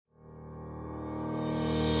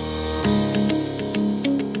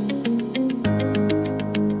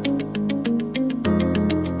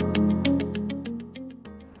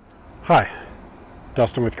Hi,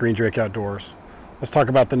 Dustin with Green Drake Outdoors. Let's talk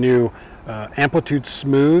about the new Amplitude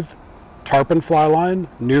Smooth Tarpon fly line,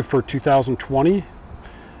 new for 2020.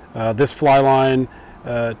 This fly line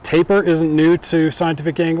taper isn't new to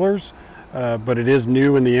scientific anglers, but it is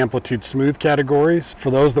new in the Amplitude Smooth categories.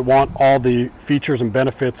 For those that want all the features and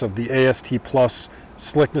benefits of the AST Plus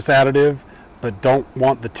slickness additive, but don't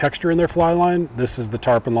want the texture in their fly line, this is the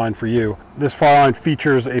tarpon line for you. This fly line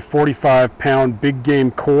features a 45-pound big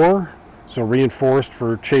game core, so reinforced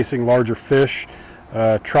for chasing larger fish,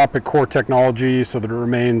 tropic core technology so that it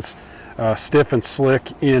remains stiff and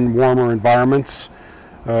slick in warmer environments.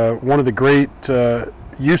 One of the great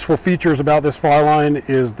useful features about this fly line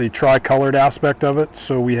is the tri-colored aspect of it.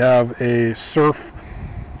 So we have a surf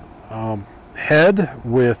head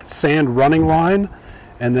with sand running line,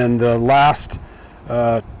 and then the last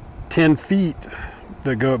 10 feet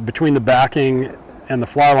that go between the backing and the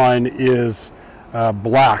fly line is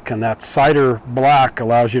black, and that cider black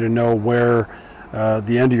allows you to know where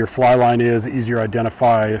the end of your fly line is, easier to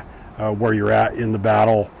identify where you're at in the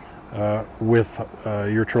battle with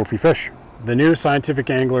your trophy fish. The new Scientific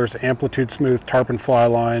Anglers Amplitude Smooth Tarpon fly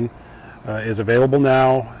line is available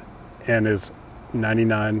now and is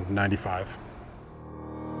 $99.95.